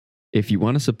If you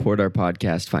want to support our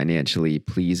podcast financially,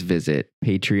 please visit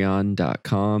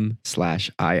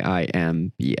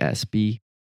patreon.com/IIMBSB.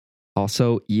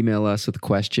 Also, email us with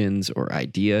questions or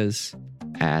ideas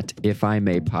at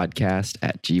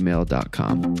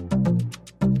ifimaypodcast@gmail.com.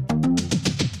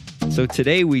 So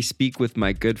today we speak with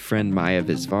my good friend Maya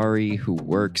Vizvary, who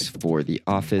works for the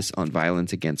Office on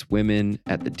Violence Against Women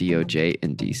at the DOJ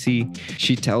in DC.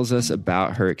 She tells us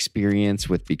about her experience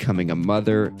with becoming a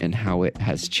mother and how it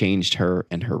has changed her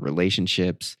and her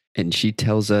relationships. And she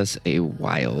tells us a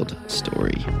wild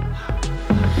story.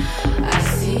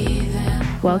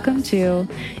 Welcome to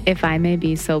If I May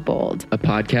Be So Bold, a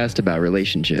podcast about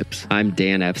relationships. I'm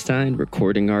Dan Epstein,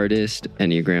 recording artist,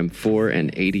 Enneagram 4,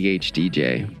 and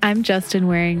ADHDJ. I'm Justin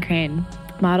Waring Crane,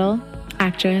 model,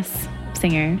 actress,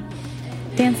 singer,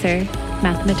 dancer,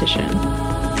 mathematician.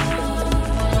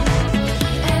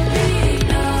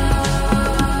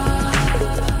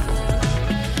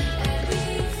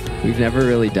 We've never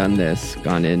really done this,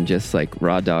 gone in just like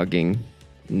raw dogging.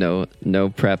 No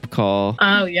prep call.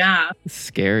 Oh, yeah. It's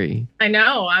scary. I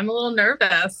know. I'm a little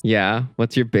nervous. Yeah.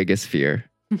 What's your biggest fear?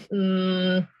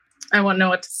 I won't know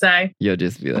what to say. You'll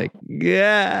just be like,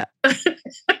 yeah.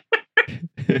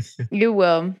 You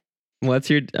will.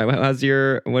 What are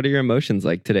your emotions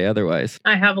like today otherwise?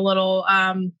 I have a little,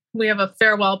 we have a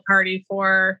farewell party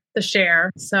for the share.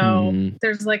 So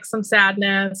there's like some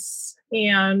sadness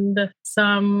and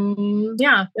some,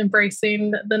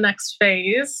 embracing the next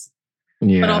phase.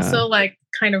 Yeah. But also like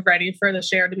kind of ready for the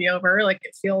share to be over. Like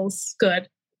it feels good.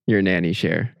 Your nanny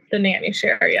share. The nanny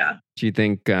share, yeah. Do you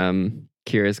think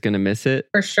Kira's going to miss it?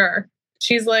 For sure.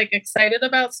 She's like excited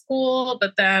about school,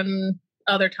 but then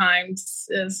other times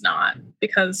is not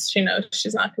because she knows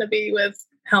she's not going to be with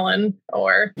Helen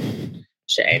or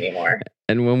Shay anymore.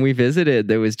 And when we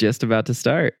visited, it was just about to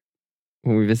start.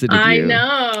 When we visited you. I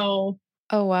know.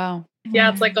 Oh, wow.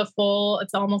 Yeah, it's like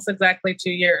it's almost exactly 2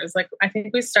 years. Like I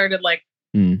think we started like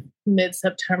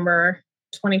mid-September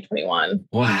 2021.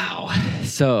 Wow.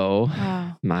 So,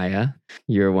 Maya,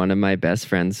 you're one of my best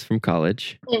friends from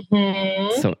college.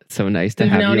 Mm-hmm. So nice to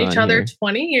We've have you on known each other here.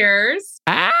 20 years.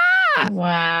 Ah!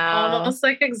 Wow. Almost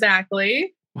like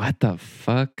exactly. What the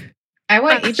fuck? I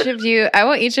want each of you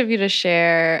to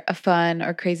share a fun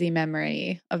or crazy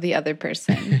memory of the other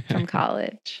person from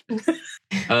college.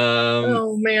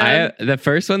 Oh man. The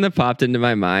first one that popped into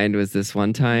my mind was this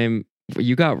one time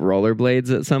you got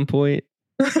rollerblades at some point.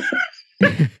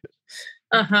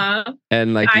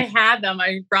 And like I had them.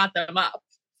 I brought them up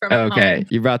from home.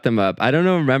 You brought them up. I don't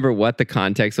remember what the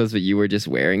context was, but you were just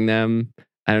wearing them.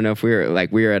 I don't know if we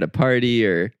were at a party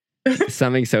or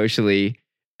something socially.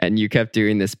 And you kept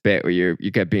doing this bit where you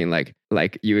kept being like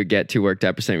you would get too worked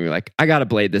up or something. You're like, I gotta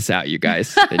blade this out, you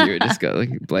guys. And you would just go like,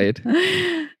 blade.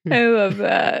 I love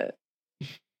that.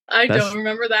 I don't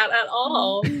remember that at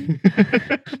all.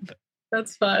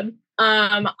 That's fun.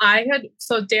 Dan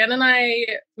and I,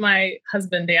 my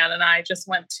husband Dan and I just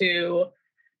went to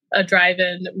a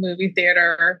drive-in movie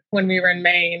theater when we were in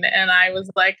Maine. And I was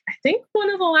like, I think one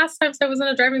of the last times I was in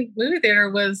a drive-in movie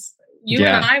theater was you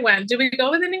and I went. Did we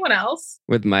go with anyone else?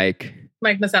 With Mike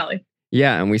Maselli.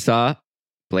 Yeah, and we saw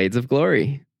Blades of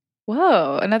Glory.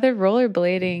 Whoa, another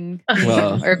rollerblading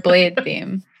or blade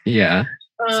theme. Yeah,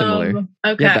 similar.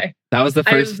 Okay. Yeah, that was the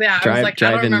first I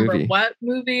don't remember movie. what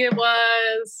movie it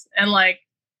was and like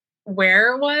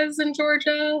where it was in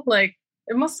Georgia. Like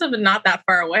it must have been not that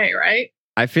far away, right?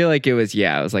 I feel like it was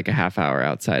like a half hour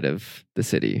outside of the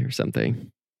city or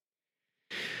something.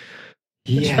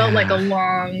 Which felt like a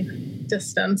long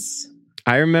distance.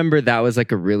 I remember that was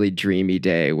like a really dreamy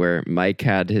day where Mike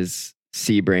had his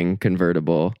Sebring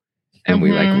convertible and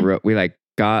we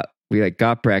got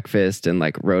breakfast and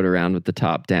like rode around with the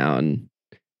top down,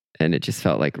 and it just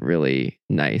felt like really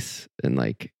nice and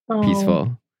like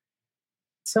peaceful.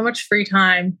 So much free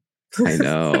time. I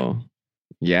know.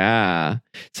 Yeah.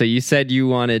 So you said you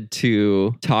wanted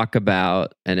to talk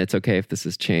about, and it's okay if this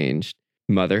has changed,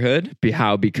 motherhood,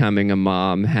 how becoming a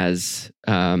mom has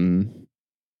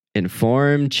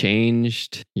informed,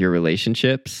 changed your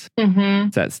relationships.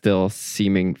 Is that still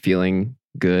feeling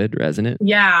good, resonant?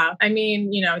 Yeah. I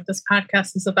mean, this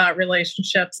podcast is about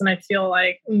relationships, and I feel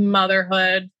like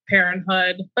motherhood,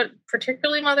 parenthood, but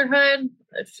particularly motherhood,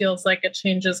 it feels like it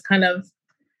changes kind of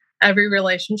every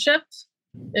relationship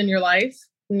in your life.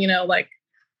 Like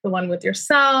the one with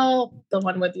yourself, the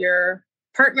one with your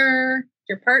partner,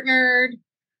 your partnered,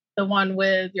 the one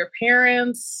with your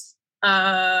parents,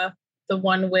 the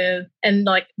one with, and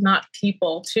like not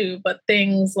people too, but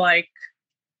things like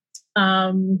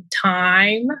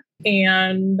time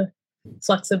and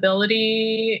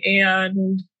flexibility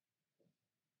and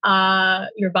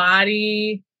your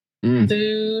body,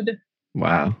 food,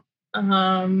 Wow.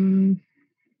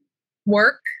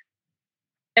 work,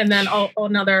 and then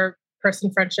another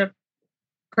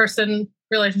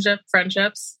relationship,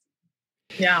 friendships.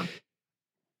 Yeah.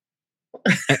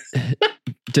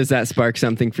 Does that spark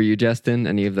something for you, Justin?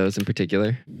 Any of those in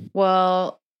particular?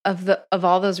 Well, of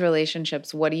all those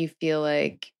relationships, what do you feel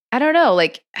like? I don't know.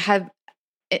 Like,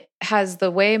 has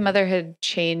the way motherhood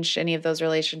changed any of those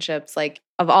relationships? Like,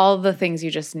 of all the things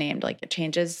you just named, like, it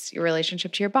changes your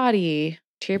relationship to your body,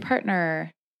 to your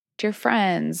partner, to your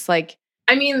friends. Like,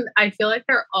 I mean, I feel like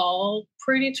they're all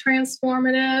pretty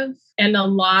transformative, and a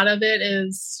lot of it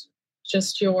is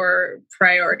just your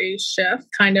priorities shift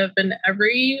kind of in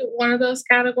every one of those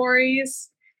categories,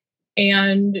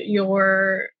 and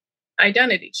your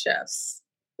identity shifts,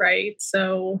 right?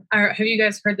 So have you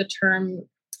guys heard the term,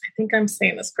 I think I'm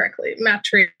saying this correctly,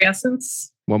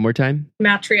 matrescence? One more time?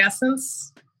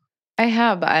 Matrescence. I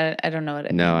have, but I don't know what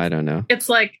it No, means. I don't know. It's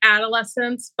like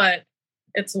adolescence, but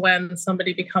it's when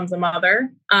somebody becomes a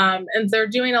mother. And they're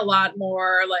doing a lot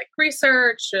more like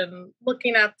research and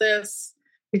looking at this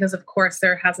because, of course,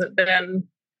 there hasn't been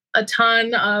a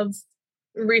ton of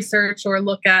research or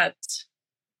look at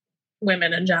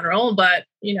women in general, but,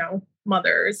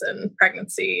 mothers and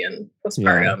pregnancy and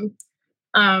postpartum.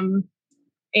 Yeah.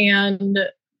 And,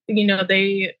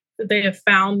 they have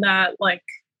found that like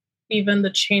even the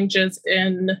changes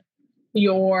in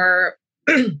your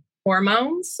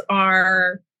hormones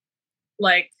are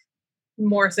like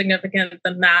more significant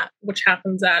than that, which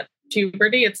happens at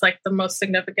puberty. It's like the most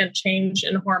significant change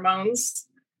in hormones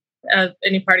of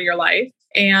any part of your life.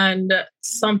 And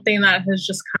something that has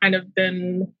just kind of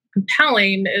been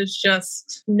compelling is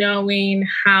just knowing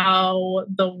how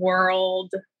the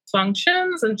world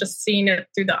functions and just seeing it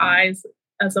through the eyes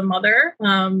as a mother.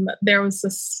 There was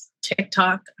this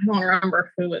TikTok, I don't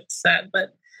remember who it said,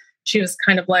 but she was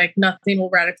kind of like, nothing will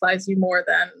radicalize you more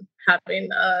than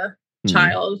having a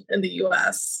child in the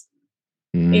US.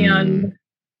 And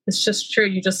it's just true.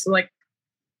 You just like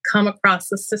come across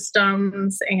the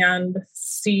systems and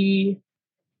see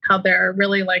how they're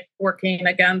really like working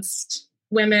against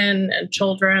women and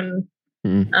children.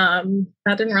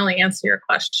 That didn't really answer your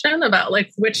question about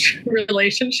like which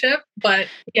relationship, but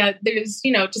yeah, there's,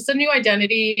 just a new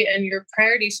identity and your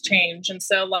priorities change. And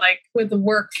so like with the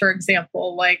work, for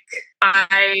example, like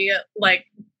I like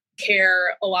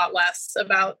care a lot less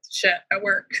about shit at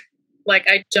work. Like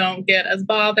I don't get as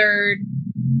bothered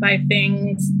by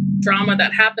things. Drama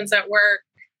that happens at work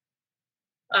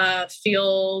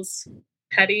feels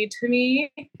petty to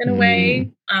me in a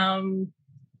way.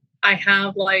 I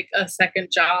have like a second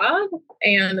job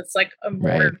and it's like a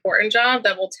more important job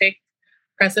that will take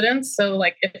precedence. So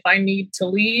like if I need to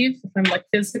leave, if I'm like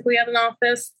physically at an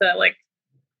office, that like,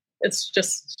 it's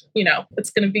just, it's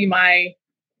going to be my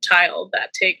child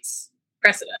that takes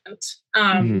precedent.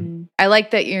 I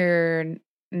like that you're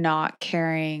not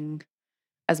caring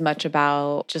as much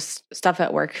about just stuff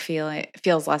at work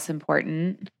feels less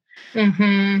important.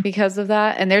 Because of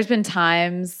that. And there's been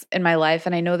times in my life,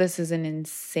 and I know this is an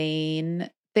insane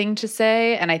thing to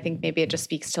say, and I think maybe it just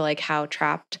speaks to like how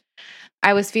trapped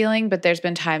I was feeling, but there's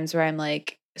been times where I'm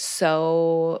like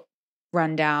so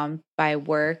run down by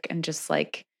work and just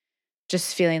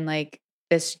feeling like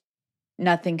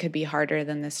nothing could be harder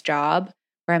than this job,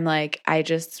 where I'm like, I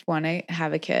just want to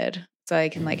have a kid so I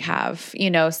can like have,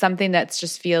 something that's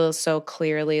just feels so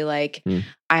clearly like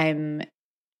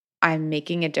I'm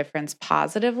making a difference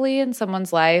positively in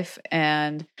someone's life.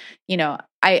 And,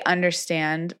 I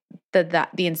understand that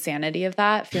the insanity of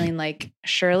that, feeling like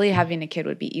surely having a kid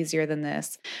would be easier than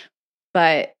this.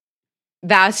 But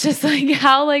that's just like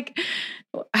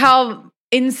how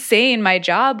insane my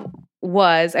job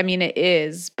was. I mean, it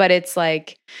is, but it's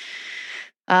like,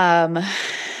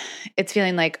 it's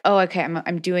feeling like, oh, okay,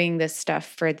 I'm doing this stuff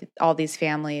for all these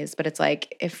families, but it's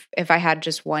like if I had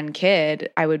just one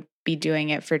kid, I would be doing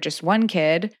it for just one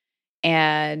kid,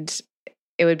 and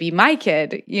it would be my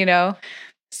kid,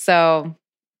 So,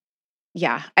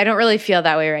 yeah, I don't really feel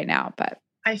that way right now, but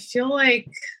I feel like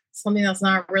something that's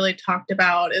not really talked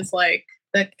about is like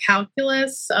the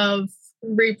calculus of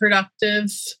reproductive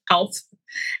health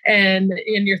and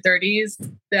in your 30s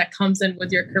that comes in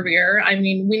with your career. I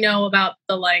mean, we know about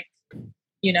the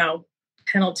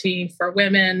penalty for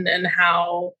women and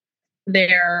how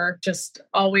they're just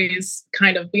always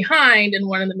kind of behind. And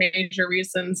one of the major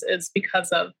reasons is because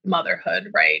of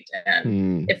motherhood, right?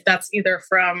 And if that's either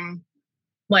from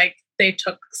like they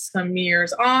took some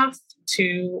years off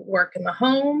to work in the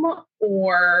home,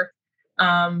 or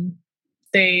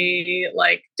they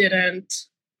like didn't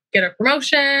get a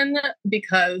promotion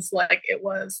because like it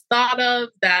was thought of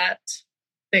that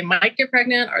they might get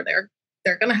pregnant or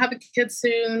they're going to have a kid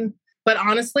soon. But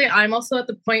honestly, I'm also at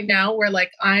the point now where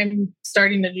like I'm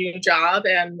starting a new job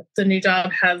and the new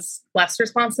job has less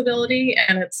responsibility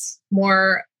and it's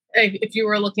more, if you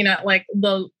were looking at like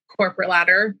the corporate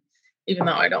ladder, even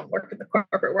though I don't work in the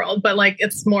corporate world, but like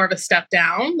it's more of a step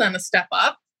down than a step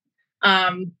up.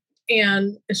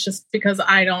 And it's just because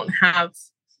I don't have,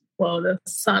 well, the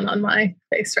sun on my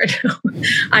face right now.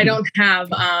 I don't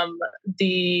have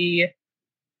the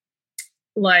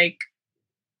like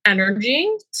energy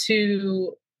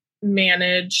to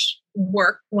manage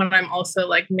work when I'm also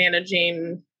like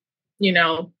managing, you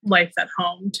know, life at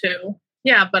home too.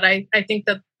 Yeah, but I think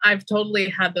that I've totally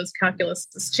had those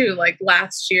calculuses too. Like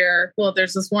last year, well,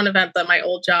 there's this one event that my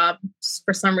old job,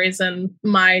 for some reason,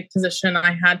 my position,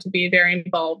 I had to be very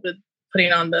involved with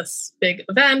putting on this big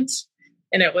event.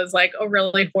 And it was like a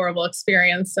really horrible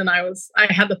experience. And I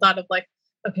had the thought of like,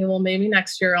 okay, well, maybe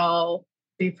next year I'll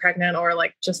be pregnant or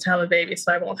like just have a baby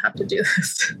so I won't have to do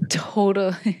this.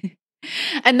 Totally.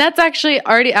 And that's actually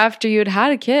already after you'd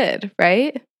had a kid,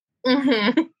 right?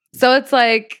 Mm-hmm. So it's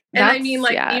like, and I mean,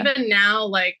 like even now,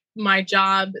 like my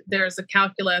job, there's a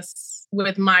calculus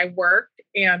with my work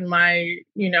and my,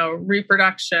 you know,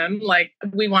 reproduction. Like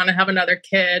we want to have another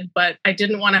kid, but I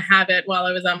didn't want to have it while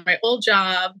I was on my old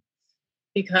job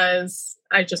because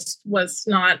I just was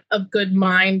not of good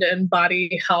mind and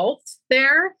body health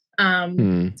there.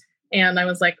 And I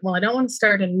was like, well, I don't want to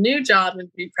start a new job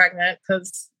and be pregnant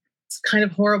because it's kind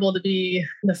of horrible to be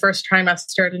the first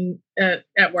trimester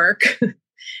at work.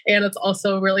 And it's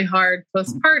also really hard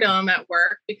postpartum at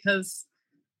work because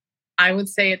I would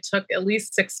say it took at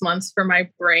least 6 months for my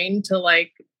brain to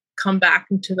like come back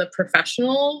into the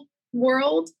professional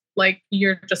world. Like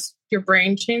your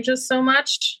brain changes so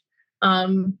much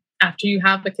after you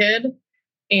have a kid.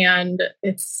 And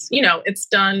it's, you know, it's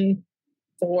done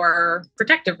for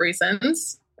protective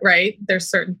reasons, right? There's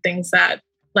certain things that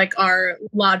like our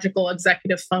logical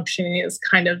executive functioning is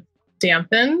kind of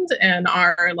dampened and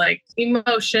our like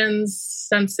emotions,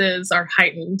 senses are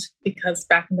heightened because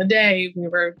back in the day we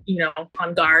were, you know,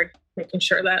 on guard, making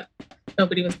sure that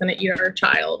nobody was going to eat our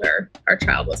child or our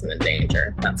child wasn't in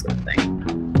danger, that sort of thing.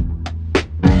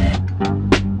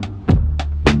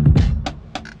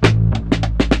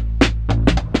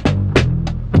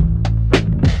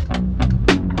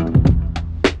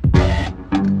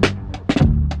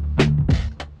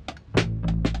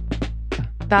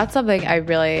 That's something I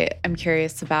really am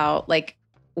curious about, like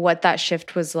what that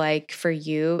shift was like for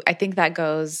you. I think that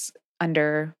goes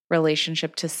under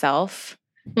relationship to self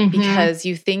because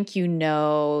you think you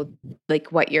know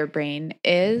like what your brain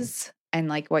is and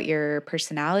like what your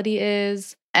personality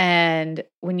is. And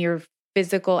when your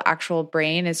physical actual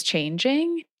brain is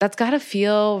changing, that's got to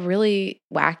feel really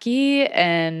wacky.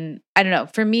 And I don't know,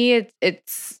 for me, it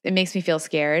makes me feel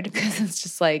scared because it's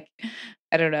just like,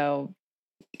 I don't know.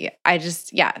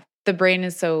 The brain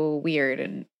is so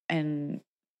weird and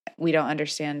we don't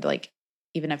understand like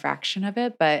even a fraction of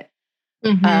it. But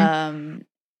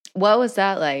what was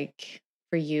that like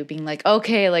for you being like,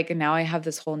 okay, like now I have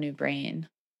this whole new brain?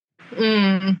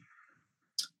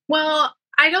 Well,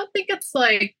 I don't think it's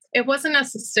like, it wasn't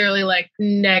necessarily like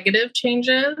negative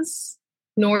changes,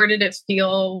 nor did it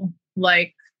feel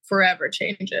like forever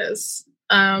changes.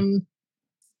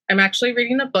 I'm actually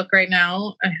reading a book right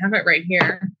now. I have it right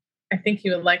here. I think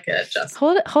you would like it. Just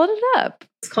hold it up.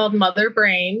 It's called Mother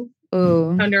Brain.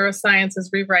 Ooh. How Neuroscience is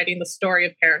Rewriting the Story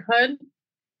of Parenthood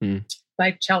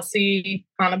by Chelsea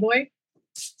Honaboy.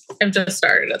 I've just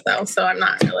started it though, so I'm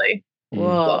not really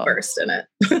well versed in it.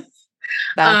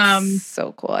 That's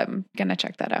so cool. I'm gonna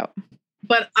check that out.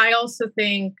 But I also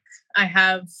think I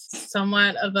have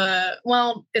somewhat of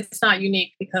it's not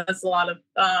unique because a lot of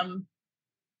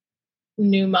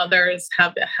new mothers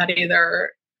have had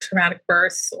either traumatic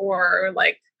births or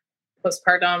like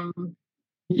postpartum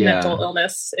mental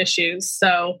illness issues.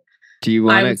 So do you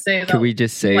want to, can we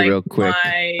just say like real quick,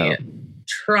 my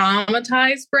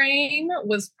traumatized brain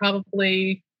was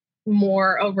probably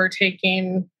more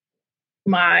overtaking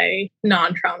my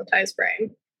non-traumatized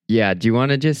brain. Yeah. Do you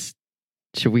want to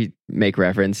should we make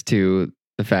reference to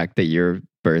the fact that your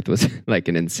birth was like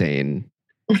an insane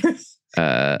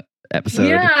episode?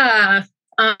 Yeah.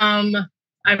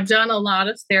 I've done a lot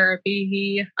of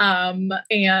therapy,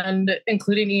 and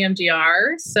including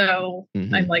EMDR. So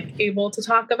I'm like able to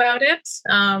talk about it.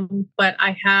 But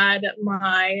I had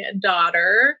my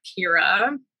daughter,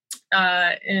 Kira,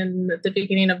 in the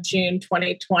beginning of June,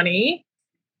 2020.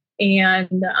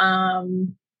 And,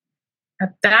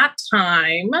 at that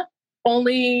time,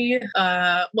 only,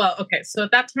 okay. So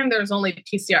at that time, there was only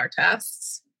PCR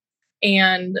tests.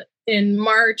 And in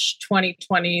March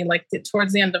 2020, like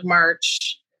towards the end of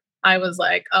March, I was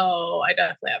like, oh, I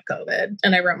definitely have COVID.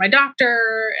 And I wrote my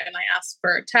doctor and I asked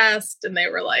for a test. And they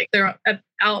were like,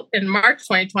 out in March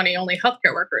 2020, only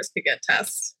healthcare workers could get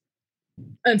tests.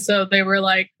 And so they were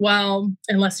like, well,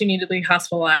 unless you need to be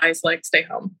hospitalized, like stay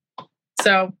home.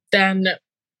 So then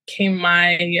came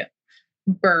my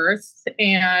birth,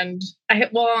 and I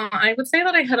would say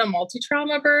that I had a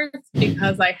multi-trauma birth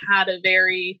because I had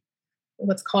a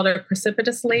what's called a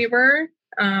precipitous labor,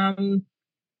 meaning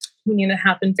it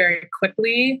happened very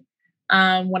quickly.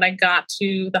 When I got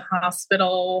to the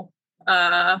hospital,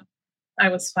 I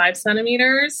was 5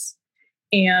 centimeters,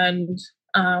 and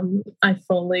I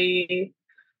fully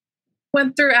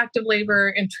went through active labor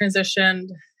and transitioned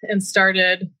and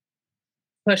started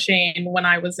pushing when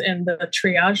I was in the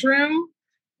triage room,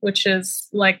 which is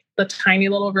like the tiny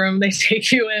little room they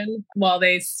take you in while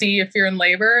they see if you're in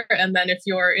labor. And then if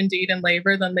you're indeed in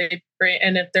labor, then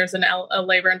and if there's a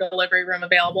labor and delivery room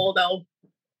available, they'll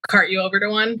cart you over to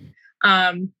one.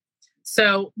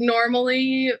 So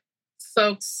normally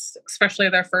folks, especially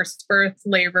their first birth,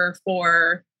 labor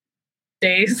for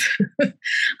days.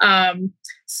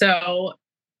 So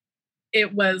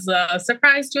it was a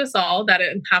surprise to us all that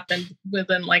it happened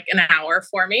within like an hour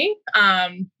for me.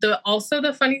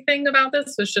 The funny thing about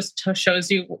this was just shows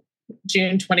you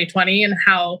June 2020 and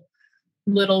how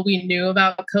little we knew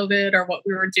about COVID or what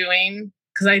we were doing.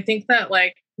 Because I think that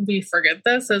like we forget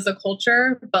this as a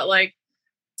culture, but like,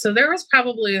 so there was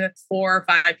probably like 4 or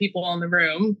 5 people in the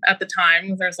room at the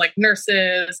time. There's like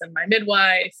nurses and my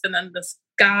midwife, and then this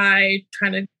guy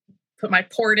trying to put my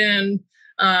port in.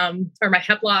 Or my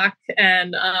hep lock.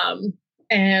 And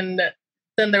then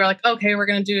they were like, okay, we're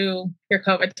going to do your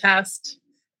COVID test.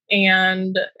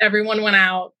 And everyone went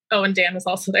out. Oh, and Dan was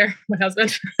also there, my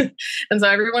husband. And so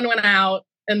everyone went out,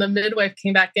 and the midwife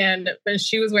came back in, and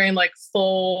she was wearing like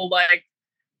full, like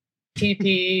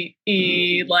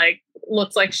PPE, like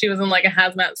looks like she was in like a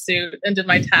hazmat suit, and did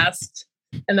my test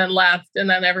and then left. And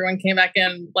then everyone came back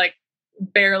in like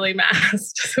barely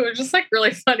masked. So it was just like really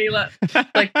funny that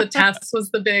like the test was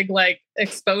the big like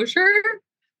exposure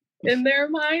in their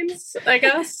minds, I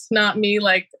guess. Not me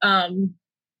like huffing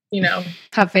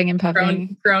and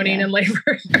puffing, groaning in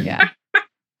labor. Yeah.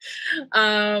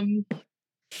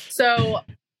 So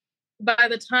by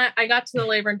the time I got to the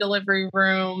labor and delivery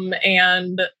room,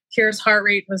 and Kira's heart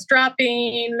rate was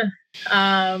dropping,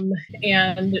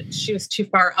 and she was too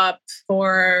far up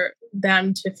for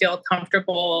them to feel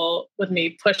comfortable with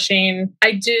me pushing.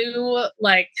 I do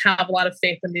like have a lot of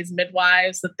faith in these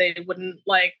midwives that they wouldn't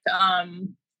like,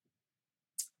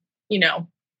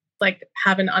 like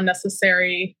have an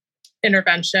unnecessary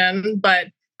intervention. But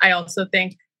I also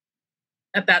think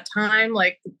at that time,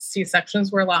 like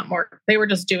C-sections were a lot more, they were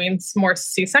just doing more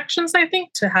C-sections, I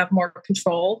think, to have more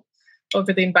control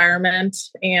over the environment.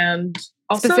 And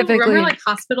also remember like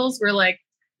hospitals were like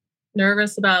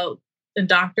nervous about, and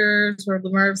doctors were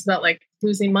nervous about like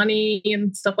losing money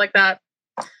and stuff like that.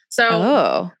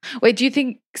 So, wait, do you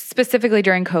think specifically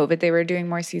during COVID they were doing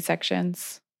more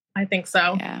C-sections? I think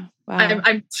so. Yeah. Wow.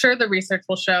 I'm sure the research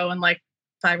will show in like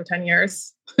 5 or 10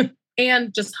 years.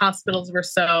 And just hospitals were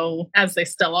so, as they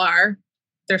still are,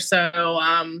 they're so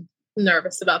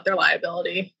nervous about their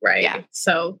liability, right? Yeah.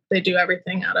 So they do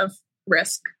everything out of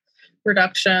risk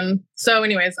reduction. So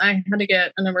anyways, I had to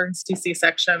get an emergency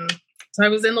C-section. So I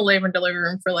was in the labor and delivery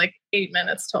room for like 8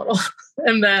 minutes total.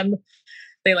 And then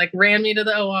they like ran me to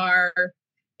the OR,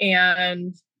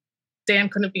 and Dan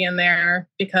couldn't be in there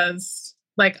because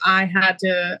like I had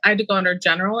to go under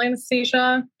general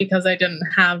anesthesia because I didn't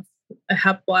have a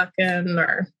hep block in,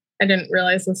 or I didn't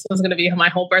realize this was going to be my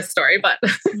whole birth story, but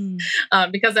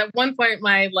because at one point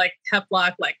my like hep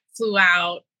block like flew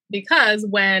out because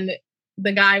when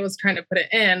the guy was trying to put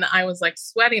it in, I was like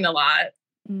sweating a lot.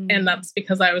 And that's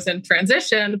because I was in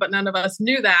transition, but none of us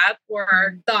knew that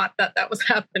or thought that that was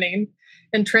happening.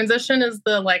 And transition is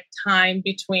the like time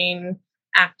between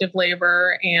active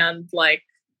labor and like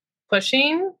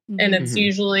pushing. And it's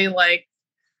usually like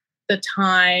the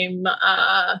time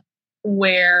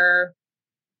where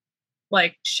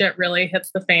like shit really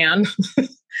hits the fan.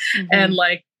 And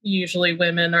like usually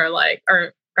women are like,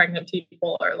 or pregnant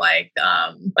people are like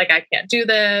I can't do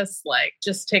this, like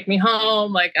just take me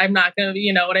home, like I'm not gonna,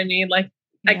 you know what I mean, like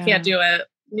I can't do it,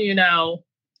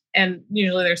 and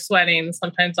usually they're sweating,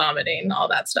 sometimes vomiting, all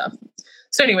that stuff.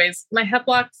 So anyways, my hep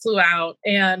block flew out,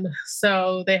 and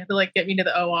so they had to like get me to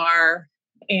the OR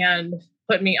and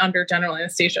put me under general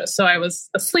anesthesia. So I was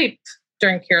asleep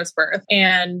during Kira's birth.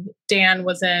 And Dan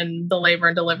was in the labor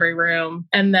and delivery room.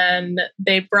 And then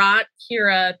they brought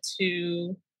Kira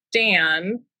to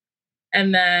Dan.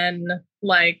 And then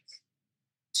like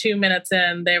 2 minutes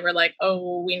in, they were like,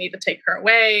 oh, we need to take her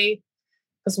away.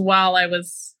 Because while I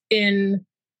was in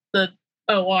the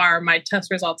OR, my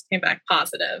test results came back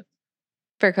positive.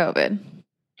 For COVID.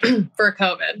 For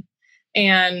COVID.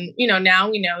 And, you know,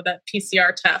 now we know that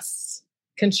PCR tests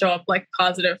can show up like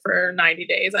positive for 90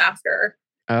 days after.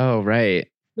 Oh, right.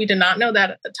 We did not know that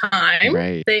at the time.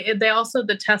 Right. They also,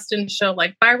 the test didn't show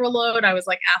like viral load. I was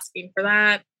like asking for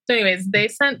that. So anyways, they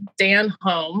sent Dan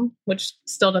home, which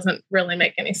still doesn't really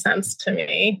make any sense to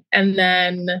me. And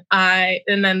then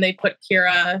they put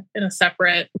Kira in a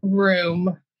separate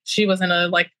room. She was in a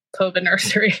like COVID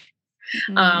nursery.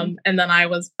 And then I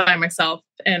was by myself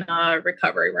in a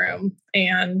recovery room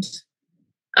and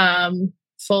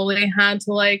fully had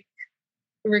to like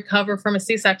recover from a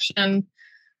C-section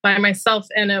by myself.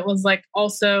 And it was like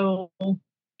also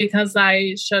because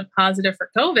I showed positive for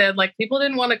COVID, like people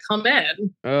didn't want to come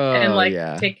in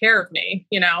and take care of me,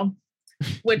 you know,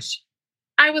 which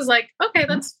I was like, okay,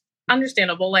 that's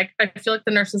understandable. Like, I feel like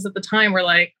the nurses at the time were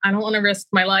like, I don't want to risk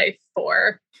my life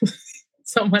for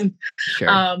someone,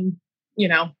 Sure. You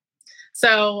know,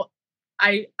 so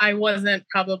I wasn't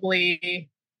probably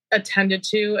attended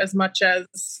to as much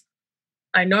as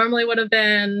I normally would have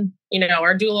been. You know,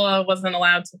 our doula wasn't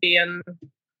allowed to be in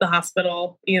the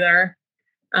hospital either.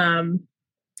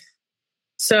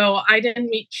 So I didn't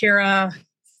meet Kira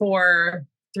for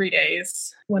 3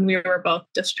 days when we were both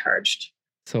discharged.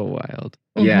 So wild.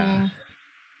 Mm-hmm. Yeah.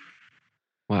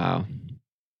 Wow.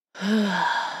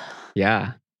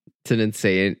 Yeah. It's an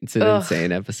insane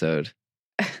episode.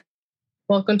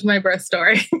 Welcome to my birth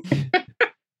story.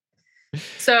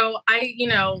 So I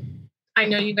know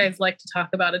you guys like to talk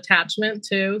about attachment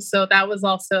too. So that was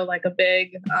also like a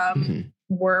big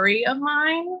worry of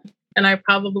mine. And I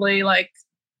probably like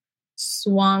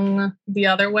swung the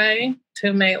other way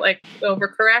to make like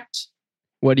overcorrect.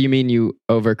 What do you mean you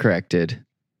overcorrected?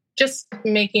 Just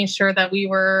making sure that we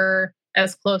were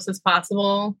as close as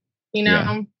possible, you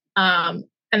know? Yeah.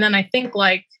 And then I think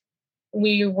like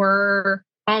we were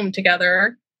home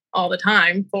together all the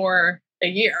time for a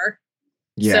year.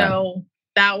 Yeah. So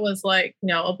that was like, you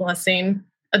know, a blessing,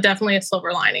 definitely a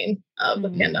silver lining of the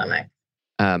pandemic.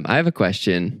 I have a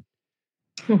question.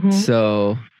 Mm-hmm.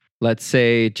 So let's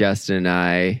say Justin and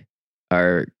I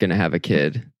are going to have a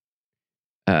kid.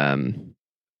 I'm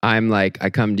like, I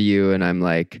come to you and I'm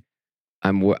like,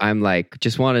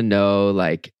 just want to know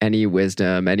like any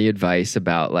wisdom, any advice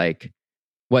about like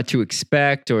what to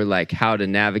expect or like how to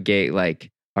navigate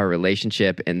like our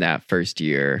relationship in that first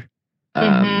year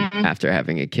after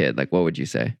having a kid. Like, what would you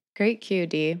say? Great cue,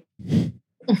 D.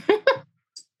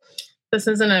 This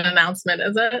isn't an announcement,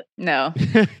 is it? No.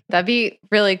 That'd be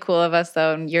really cool of us,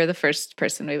 though. And you're the first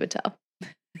person we would tell.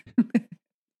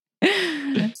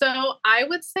 So I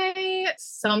would say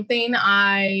something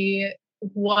I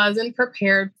wasn't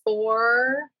prepared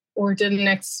for or didn't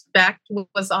expect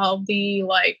was all the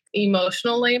like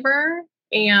emotional labor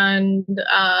and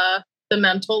the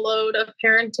mental load of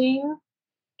parenting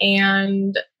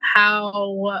and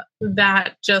how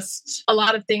that just a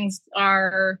lot of things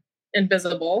are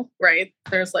invisible, right?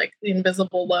 There's like the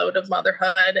invisible load of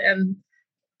motherhood and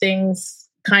things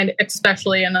kind of,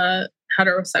 especially in a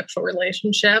heterosexual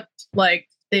relationship, like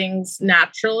things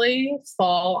naturally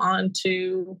fall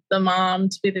onto the mom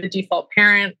to be the default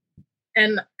parent.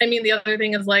 And I mean, the other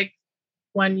thing is like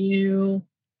when you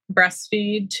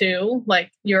breastfeed too,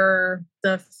 like you're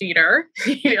the feeder,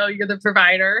 you know, you're the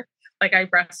provider. Like I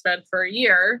breastfed for a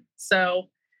year. So,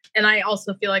 and I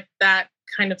also feel like that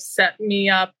kind of set me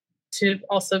up to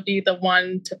also be the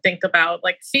one to think about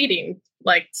like feeding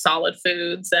like solid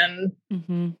foods and,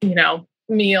 you know,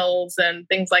 meals and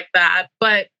things like that.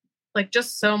 But like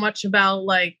just so much about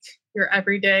like your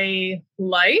everyday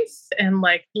life and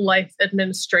like life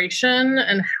administration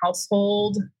and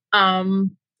household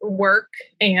work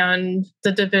and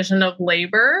the division of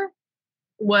labor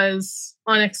was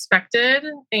unexpected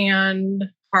and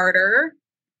harder.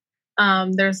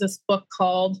 There's this book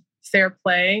called Fair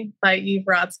Play by Eve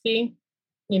Rodsky.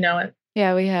 You know it?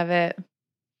 Yeah, we have it.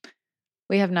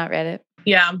 We have not read it.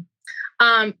 Yeah.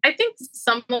 I think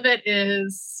some of it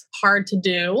is hard to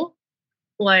do.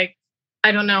 Like,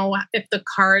 I don't know if the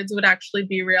cards would actually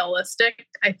be realistic.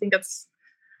 I think it's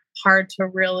hard to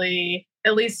really,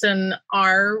 at least in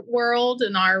our world,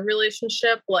 in our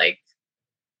relationship, like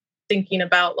thinking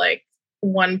about like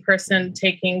one person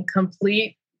taking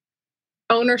complete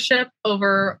ownership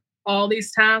over all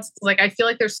these tasks. Like, I feel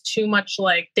like there's too much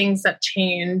like things that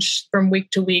change from week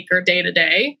to week or day to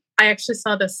day. I actually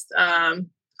saw this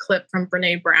clip from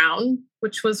Brene Brown,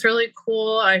 which was really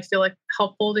cool. I feel like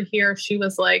helpful to hear. She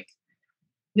was like,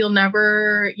 you'll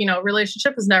never,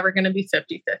 relationship is never going to be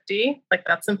 50-50. Like,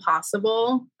 that's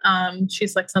impossible.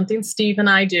 She's like, something Steve and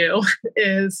I do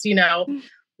is,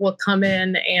 we'll come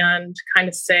in and kind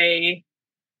of say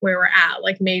where we're at.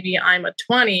 Like, maybe I'm a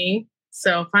 20.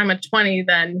 So if I'm a 20,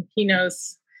 then he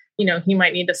knows, he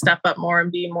might need to step up more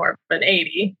and be more of an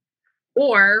 80.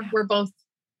 Or we're both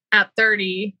at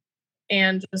 30,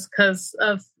 and just because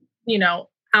of,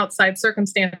 outside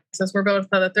circumstances, we're both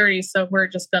at the 30. So we're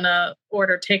just going to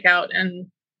order takeout and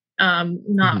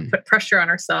not put pressure on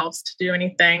ourselves to do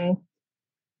anything,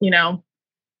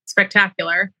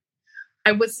 spectacular.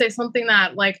 I would say something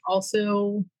that like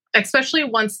also, especially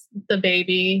once the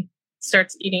baby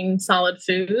starts eating solid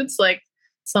foods, like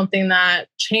something that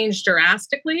changed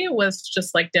drastically was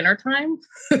just like dinner time.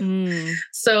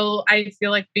 So I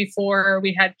feel like before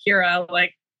we had Kira,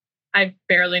 like I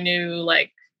barely knew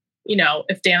like,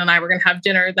 if Dan and I were going to have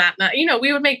dinner that night,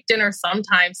 we would make dinner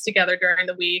sometimes together during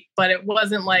the week, but it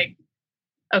wasn't like,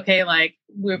 okay, like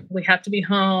we have to be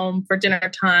home for dinner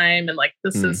time. And like,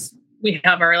 this is, we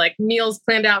have our like meals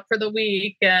planned out for the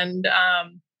week and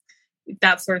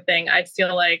that sort of thing. I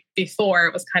feel like before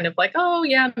it was kind of like, oh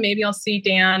yeah, maybe I'll see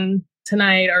Dan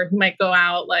tonight, or he might go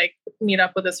out, like meet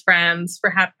up with his friends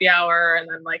for happy hour and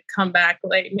then like come back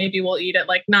late. Maybe we'll eat at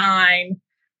like 9.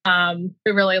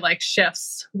 It really like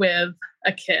shifts with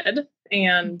a kid.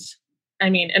 And I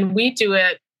mean, and we do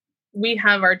it, we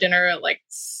have our dinner at like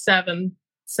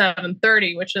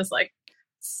 7:30, which is like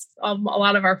a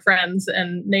lot of our friends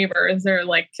and neighbors, their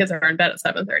like kids are in bed at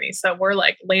 7:30. So we're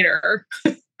like later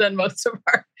than most of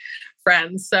our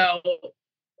friends. So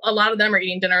a lot of them are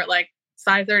eating dinner at like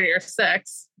 5:30 or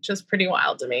 6, which is pretty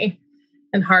wild to me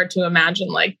and hard to imagine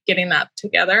like getting that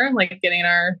together, like getting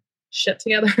our shit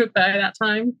together by that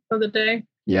time of the day.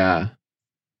 Yeah.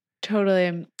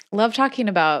 Totally. Love talking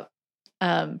about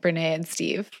Brene and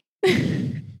Steve.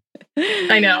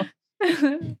 I know.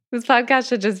 This podcast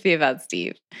should just be about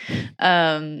Steve.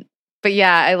 But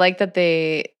yeah, I like that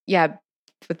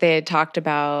what they had talked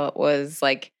about was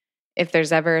like, if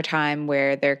there's ever a time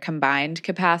where their combined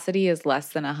capacity is less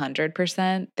than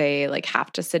 100%, they like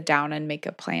have to sit down and make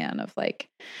a plan of like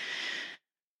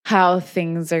how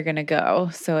things are going to go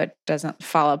so it doesn't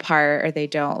fall apart or they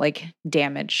don't like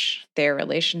damage their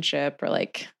relationship or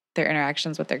like their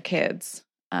interactions with their kids.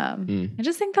 I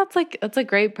just think that's a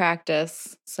great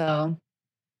practice. So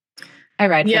I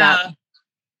ride for that.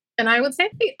 And I would say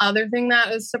the other thing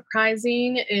that is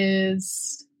surprising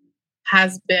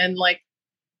has been like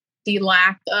the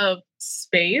lack of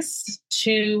space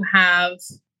to have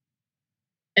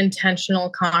intentional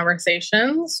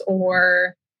conversations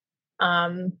or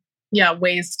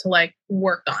ways to like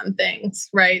work on things,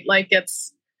 right? Like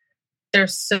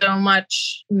there's so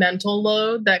much mental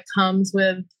load that comes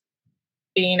with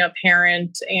being a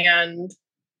parent and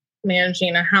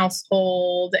managing a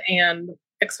household, and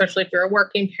especially if you're a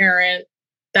working parent,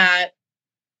 that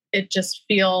it just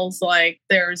feels like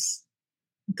there's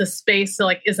the space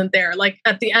like isn't there. Like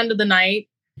at the end of the night,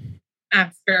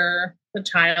 after the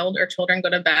child or children go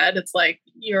to bed, it's like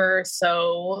you're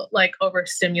so like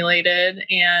overstimulated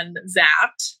and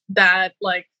zapped that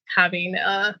like having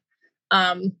a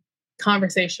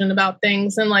conversation about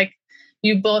things, and like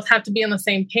you both have to be on the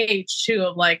same page too,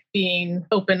 of like being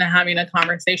open to having a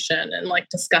conversation and like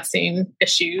discussing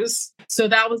issues. So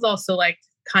that was also like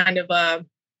kind of a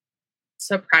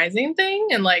surprising thing.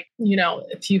 And like,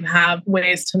 if you have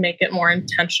ways to make it more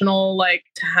intentional, like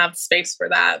to have space for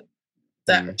that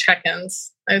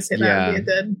check-ins, I would say that would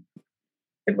be a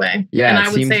good way. Yeah. And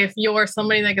I would say if you're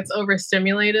somebody that gets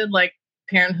overstimulated, like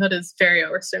parenthood is very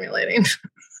overstimulating.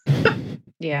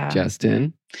 Yeah.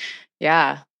 Justin?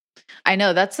 Yeah. I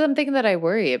know that's something that I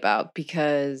worry about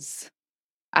because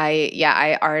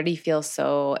I already feel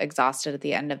so exhausted at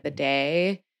the end of the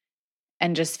day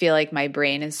and just feel like my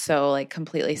brain is so like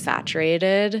completely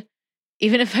saturated.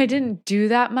 Even if I didn't do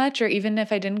that much or even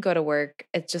if I didn't go to work,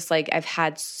 it's just like I've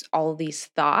had all these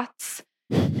thoughts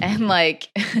and like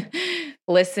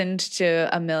listened to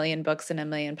a million books and a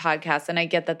million podcasts. And I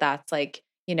get that that's like,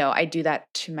 I do that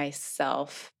to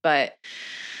myself, but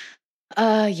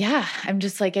I'm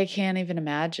just like, I can't even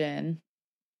imagine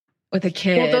with a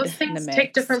kid. Well, those things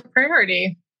take different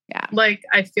priority. Yeah. Like,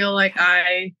 I feel like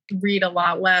I read a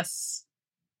lot less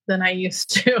than I used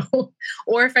to.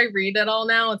 Or if I read at all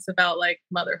now, it's about like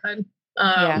motherhood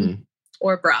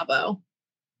or Bravo.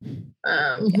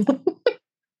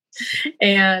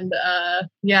 And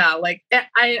yeah, like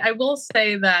I will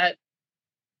say that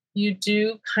you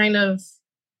do kind of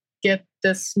get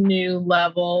this new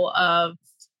level of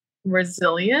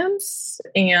resilience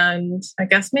and I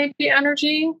guess maybe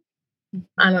energy.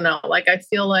 I don't know. Like I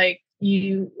feel like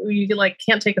you like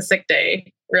can't take a sick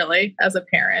day really as a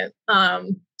parent.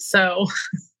 So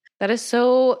that is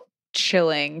so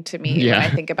chilling to me when I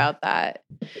think about that.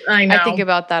 I know. I think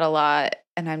about that a lot.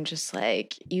 And I'm just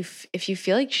like, if you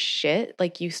feel like shit,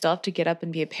 like you still have to get up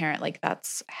and be a parent, like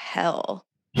that's hell.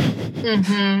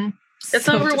 Mm-hmm. It's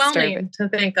so overwhelming to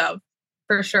think of,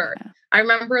 for sure. Yeah. I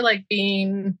remember like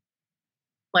being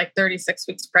like 36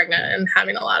 weeks pregnant and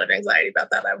having a lot of anxiety about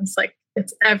that. I was like,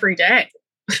 it's every day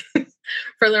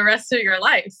for the rest of your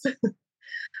life.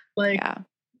 Like, yeah.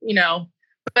 You know,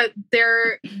 but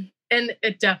and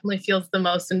it definitely feels the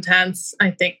most intense,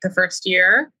 I think, the first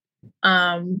year.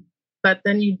 But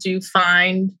then you do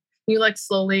find you like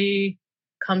slowly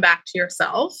come back to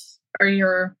yourself or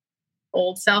your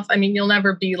old self. I mean, you'll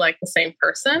never be like the same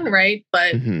person, right?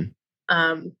 But you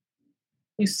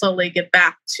slowly get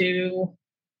back to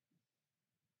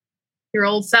your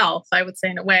old self, I would say,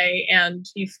 in a way, and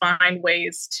you find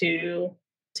ways to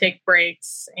take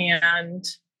breaks. And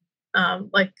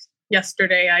like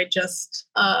yesterday, I just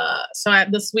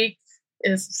this week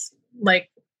is like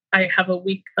I have a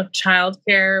week of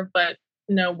childcare, but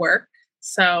no work,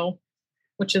 so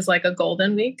which is like a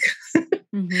golden week.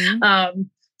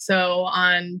 So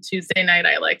on Tuesday night,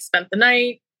 I like spent the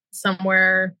night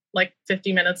somewhere like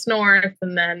 50 minutes north,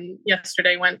 and then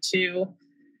yesterday went to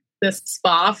this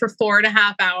spa for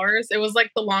 4.5 hours. It was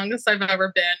like the longest I've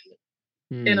ever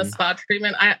been in a spa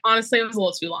treatment. I honestly, it was a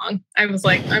little too long. I was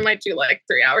like, I might do like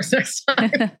 3 hours next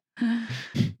time.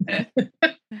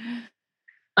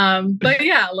 But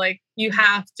yeah, like you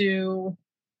have to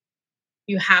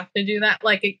do that.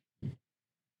 Like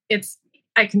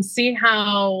I can see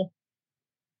how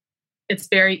it's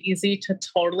very easy to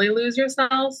totally lose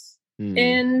yourself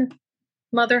in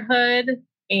motherhood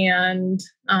and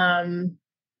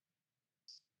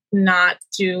not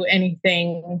do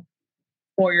anything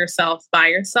for yourself by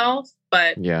yourself.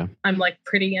 But yeah, I'm like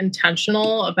pretty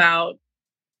intentional about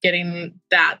getting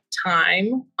that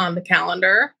time on the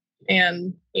calendar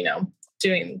and, you know,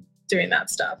 doing that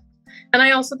stuff. And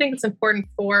I also think it's important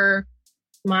for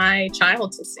my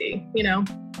child to see, you know.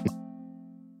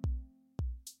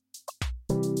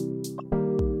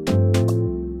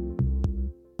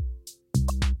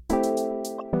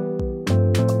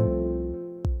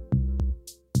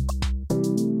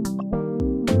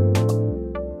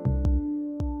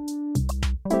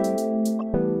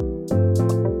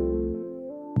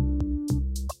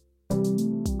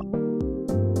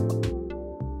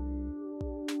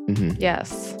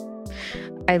 Yes,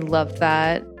 I love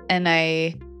that. And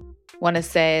I want to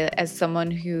say, as someone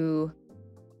who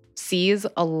sees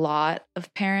a lot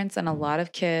of parents and a lot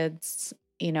of kids,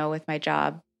 you know, with my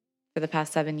job for the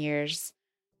past 7 years,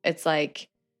 it's like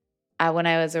when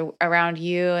I was around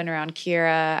you and around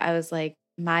Kira, I was like,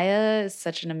 Maya is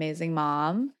such an amazing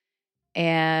mom.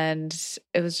 And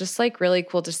it was just like really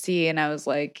cool to see. And I was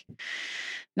like,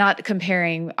 not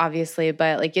comparing, obviously,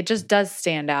 but like it just does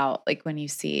stand out. Like when you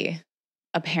see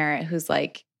a parent who's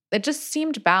like, it just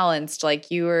seemed balanced. Like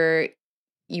you were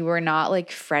not like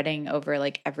fretting over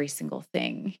like every single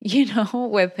thing, you know,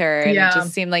 with her. And it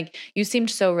just seemed like you seemed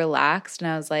so relaxed. And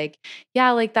I was like,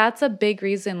 yeah, like that's a big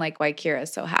reason like why Kira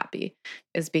is so happy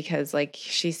is because like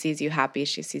she sees you happy.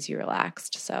 She sees you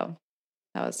relaxed. So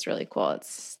that was really cool. It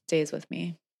stays with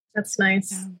me. That's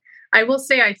nice. Yeah. I will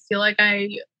say, I feel like I,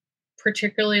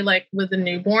 particularly like with a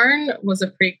newborn, was a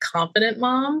pretty confident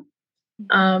mom.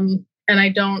 And I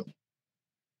don't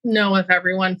know if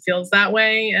everyone feels that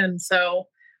way. And so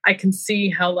I can see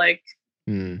how like,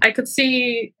 I could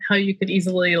see how you could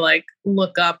easily like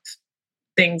look up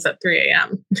things at 3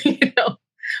 a.m., you know,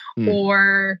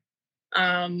 or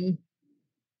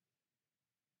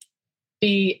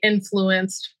be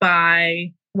influenced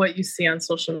by what you see on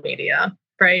social media.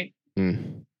 Right.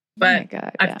 But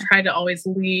I've tried to always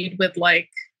lead with like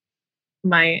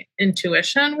my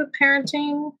intuition with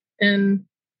parenting and,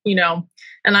 you know,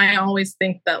 and I always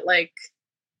think that like,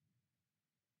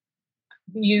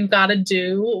 you got to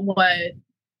do what,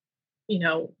 you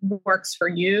know, works for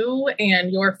you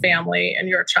and your family and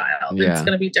your child. Yeah. It's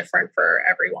going to be different for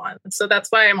everyone. So that's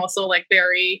why I'm also like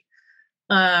very,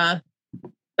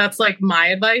 that's like my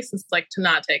advice is like to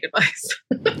not take advice.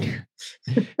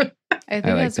 I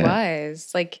think that's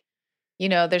wise. Like, you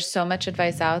know, there's so much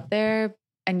advice out there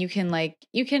and you can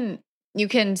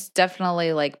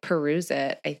definitely like peruse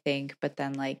it, I think. But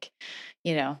then like,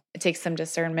 you know, it takes some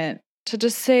discernment to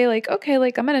just say like, okay,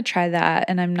 like I'm going to try that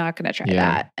and I'm not going to try Yeah.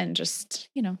 that. And just,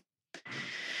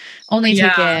 only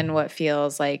take in what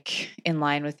feels like in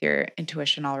line with your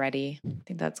intuition already. I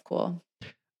think that's cool.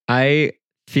 I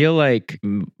feel like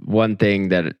one thing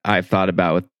that I've thought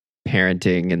about with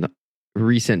parenting in the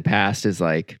recent past is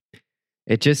like,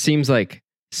 it just seems like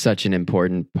such an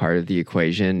important part of the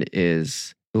equation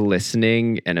is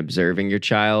listening and observing your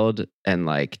child and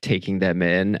like taking them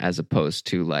in, as opposed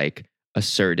to like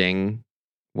asserting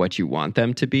what you want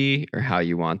them to be or how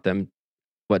you want them,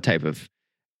 what type of,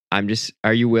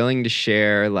 are you willing to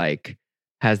share, like,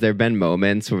 has there been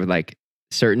moments where like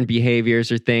certain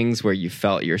behaviors or things where you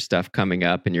felt your stuff coming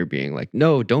up and you're being like,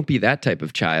 no, don't be that type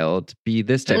of child, be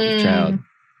this type of child?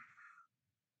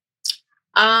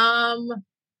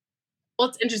 Well,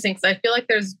 it's interesting because I feel like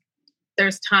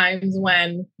there's times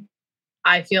when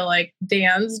I feel like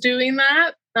Dan's doing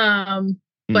that.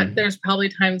 But there's probably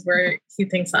times where he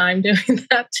thinks I'm doing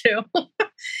that too.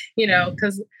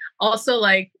 Because also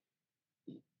like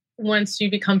once you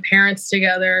become parents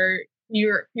together,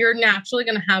 you're naturally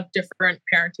going to have different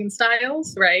parenting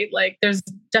styles, right? Like there's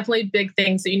definitely big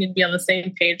things that you need to be on the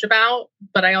same page about.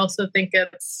 But I also think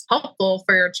it's helpful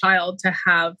for your child to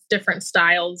have different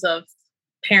styles of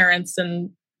parents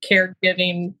and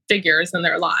caregiving figures in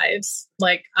their lives.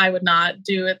 Like I would not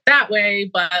do it that way,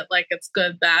 but like it's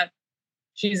good that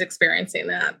she's experiencing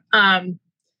that.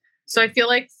 So I feel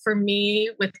like for me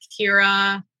with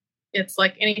Kira, it's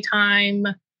like anytime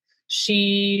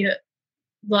she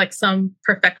like some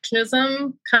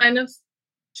perfectionism kind of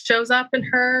shows up in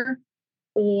her,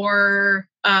 or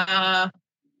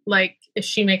like if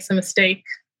she makes a mistake,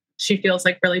 she feels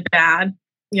like really bad.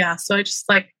 Yeah. So I just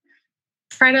like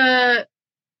try to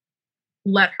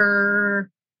let her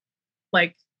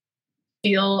like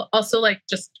feel, also like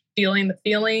just feeling the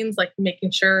feelings, like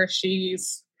making sure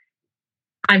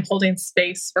I'm holding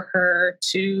space for her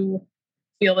to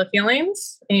feel the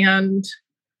feelings and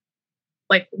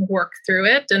like work through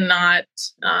it and not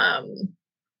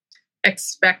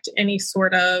expect any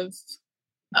sort of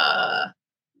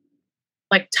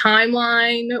like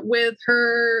timeline with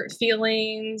her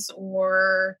feelings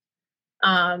or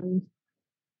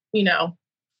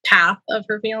path of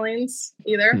her feelings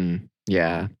either.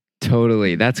 Yeah,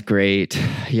 totally. That's great.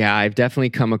 Yeah, I've definitely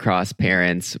come across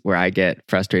parents where I get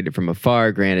frustrated from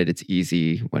afar. Granted, it's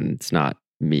easy when it's not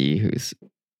me who's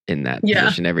in that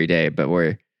position every day, but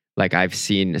where like I've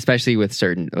seen, especially with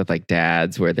like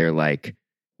dads, where they're like,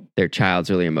 their child's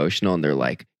really emotional and they're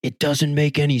like, it doesn't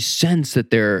make any sense that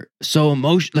they're so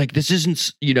emotional. Like this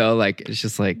isn't, like, it's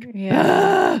just like,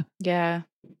 yeah. Yeah.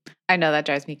 I know that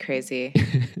drives me crazy.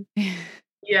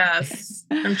 Yes,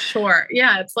 I'm sure.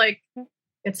 Yeah. It's like,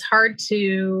 it's hard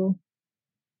to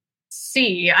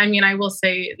see. I mean, I will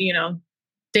say,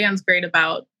 Dan's great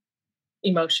about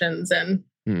emotions and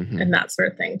that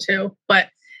sort of thing too. But,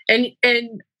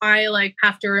 and I like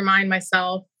have to remind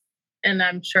myself, and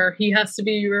I'm sure he has to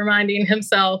be reminding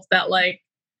himself that like,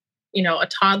 a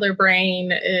toddler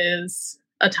brain is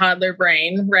a toddler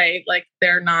brain, right? Like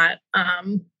they're not,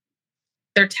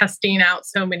 they're testing out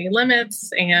so many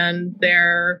limits and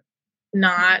they're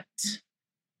not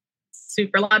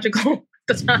super logical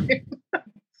at the time.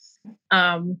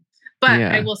 But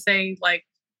yeah. I will say like,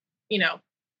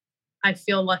 I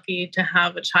feel lucky to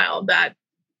have a child that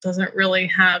doesn't really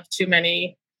have too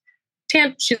many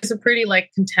she's a pretty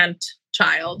like content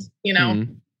child,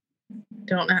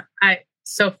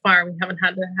 so far we haven't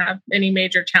had to have any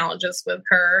major challenges with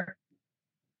her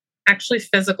actually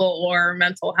physical or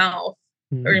mental health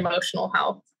or emotional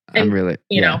health. And,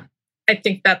 I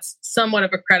think that's somewhat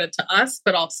of a credit to us,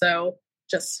 but also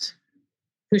just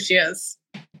who she is.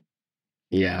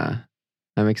 Yeah.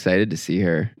 I'm excited to see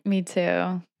her. Me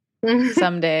too.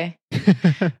 Someday.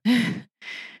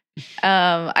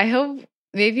 I hope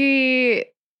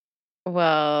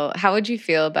how would you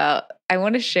feel about, I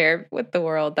want to share with the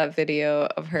world that video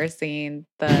of her singing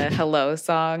the Hello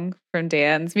song from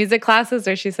Dan's music classes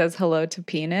where she says hello to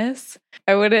penis.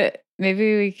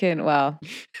 Maybe we can,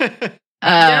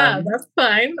 yeah, that's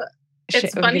fine.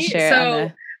 It's funny.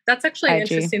 So that's actually an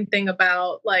interesting thing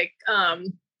about like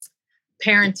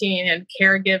parenting and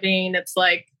caregiving. It's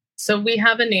like, so we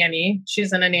have a nanny.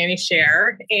 She's in a nanny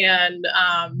share, and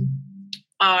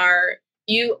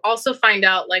you also find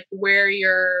out like where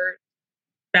your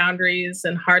boundaries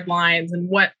and hard lines and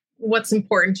what's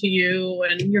important to you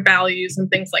and your values and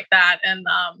things like that. And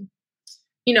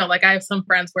like I have some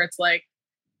friends where it's like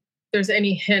there's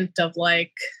any hint of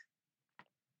like,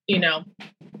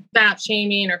 fat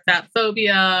shaming or fat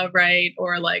phobia, right?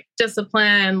 Or like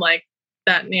discipline, like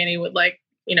that nanny would like,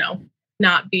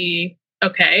 not be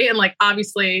okay. And like,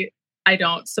 obviously I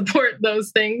don't support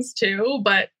those things too,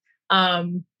 but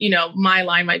my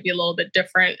line might be a little bit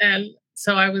different. And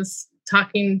so I was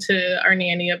talking to our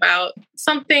nanny about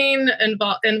something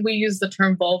involved, and we use the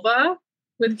term vulva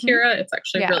with Kira. It's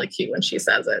actually really cute when she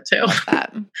says it too.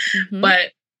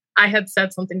 But I had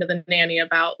said something to the nanny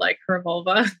about like her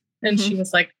vulva, and she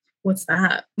was like, "What's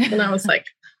that?" And I was like,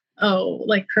 "Oh,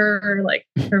 like her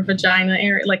vagina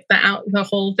area, like the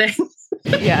whole thing."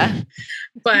 Yeah.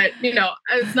 But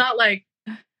it's not like.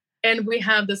 And we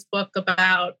have this book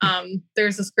about.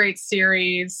 There's this great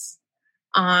series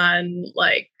on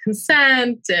like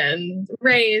consent and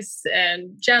race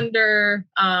and gender.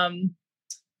 I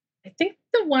think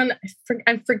the one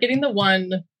I'm forgetting the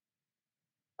one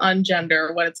on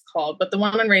gender, what it's called, but the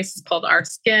one on race is called Our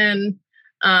Skin.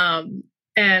 And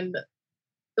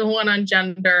the one on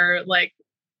gender, like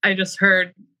I just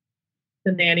heard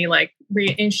the nanny like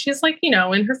read, and she's like, in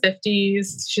her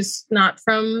 50s. She's not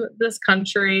from this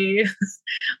country,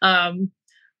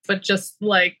 but just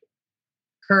like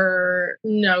her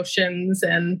notions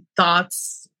and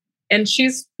thoughts. And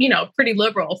she's, pretty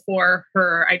liberal for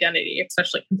her identity,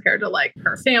 especially compared to like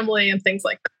her family and things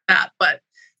like that. But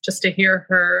just to hear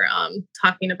her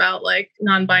talking about like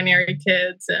non-binary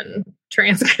kids and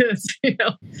trans kids,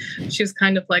 she's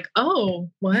kind of like, oh,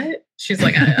 what? She's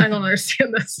like, I don't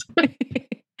understand this.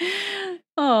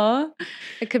 Oh,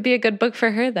 it could be a good book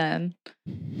for her then.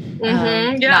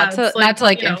 Yeah, not to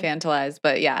infantilize,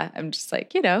 but yeah, I'm just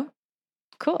like,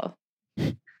 cool.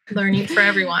 Learning for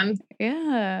everyone.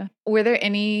 Yeah. Were there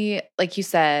any, like you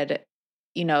said,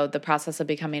 the process of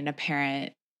becoming a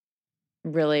parent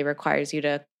really requires you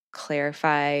to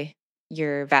clarify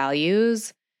your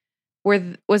values.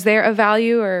 Was there a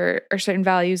value or certain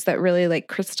values that really like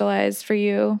crystallized for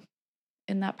you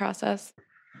in that process?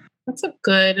 That's a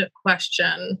good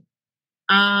question.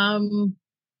 I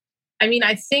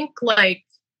think like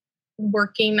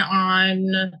working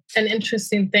on an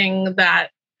interesting thing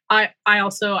that I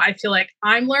feel like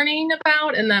I'm learning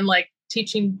about, and then like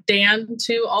teaching Dan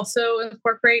to also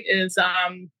incorporate is,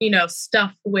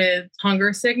 stuff with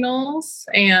hunger signals,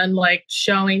 and like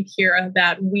showing Kira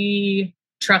that we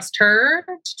trust her,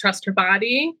 to trust her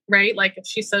body, right? Like if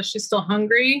she says she's still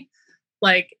hungry,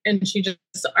 like, and she just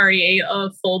already ate a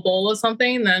full bowl of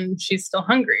something, then she's still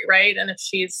hungry, right? And if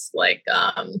she's like,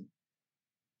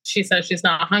 she says she's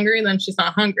not hungry, then she's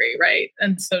not hungry, right?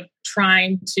 And so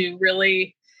trying to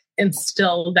really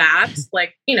instill that,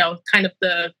 like, kind of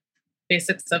the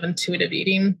basics of intuitive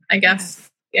eating, I guess.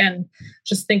 Yes. And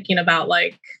just thinking about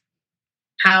like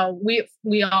how we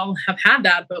all have had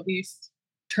that, but we've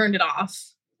turned it off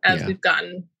as we've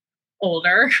gotten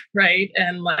older, right?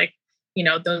 And like,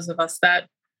 those of us that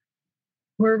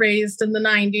were raised in the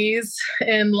 90s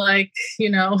and like,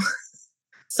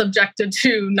 subjected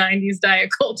to 90s diet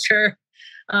culture,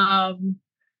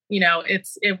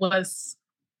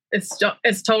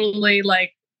 it's totally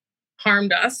like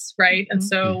harmed us, right? And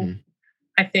so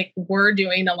I think we're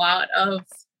doing a lot of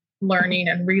learning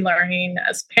and relearning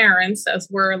as parents, as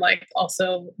we're like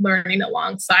also learning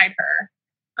alongside her.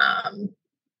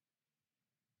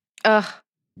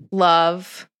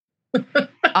 Love.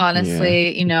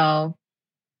 Honestly,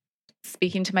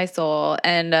 speaking to my soul.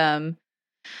 And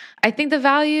I think the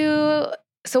value,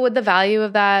 so would the value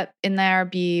of that in there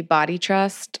be body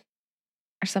trust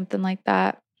or something like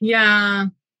that? Yeah.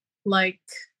 Like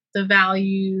the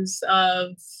values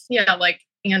of, like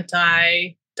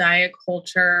anti-diet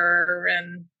culture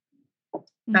and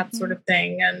that sort of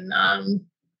thing. And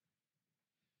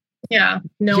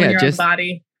knowing your own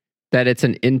body. That it's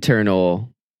an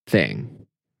internal thing.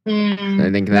 I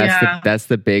think that's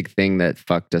the big thing that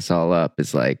fucked us all up,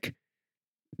 is like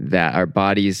that our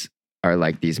bodies are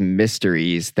like these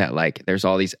mysteries that like there's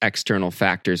all these external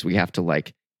factors we have to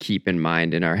like keep in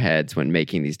mind in our heads when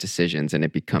making these decisions, and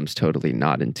it becomes totally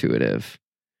not intuitive.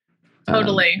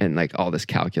 Totally. And like all this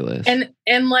calculus.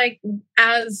 And like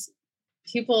as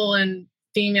people in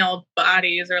female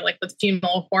bodies or like with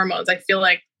female hormones, I feel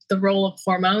like the role of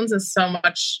hormones is so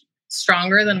much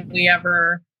stronger than we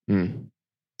ever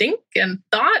think and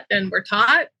thought and were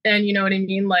taught. And you know what I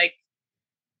mean? Like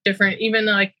different, even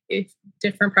like if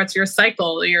different parts of your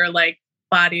cycle, your like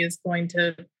body is going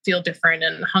to feel different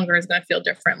and hunger is going to feel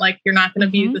different. Like you're not going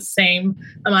to be the same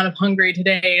amount of hungry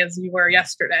today as you were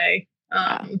yesterday.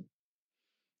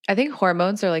 I think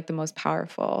hormones are like the most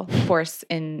powerful force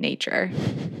in nature.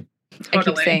 Totally. I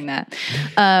keep saying that.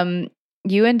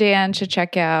 You and Dan should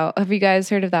check out, have you guys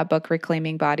heard of that book,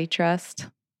 Reclaiming Body Trust?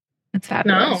 It's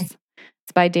fabulous. No.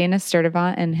 It's by Dana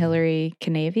Sturdivant and Hillary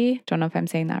Canavy. Don't know if I'm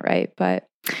saying that right, but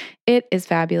it is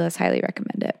fabulous. Highly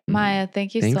recommend it. Maya,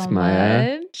 thanks so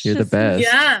Maya. much. You're the best.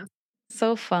 Yeah.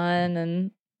 so fun.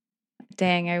 And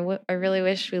dang, I really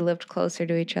wish we lived closer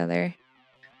to each other.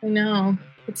 I know.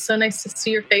 It's so nice to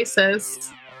see your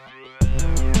faces.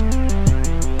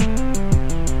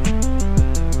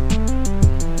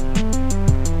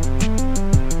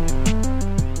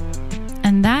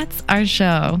 And that's our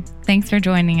show. Thanks for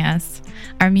joining us.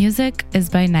 Our music is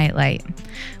by Nightlight.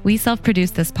 We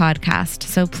self-produce this podcast,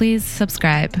 so please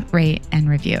subscribe, rate, and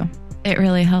review. It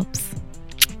really helps.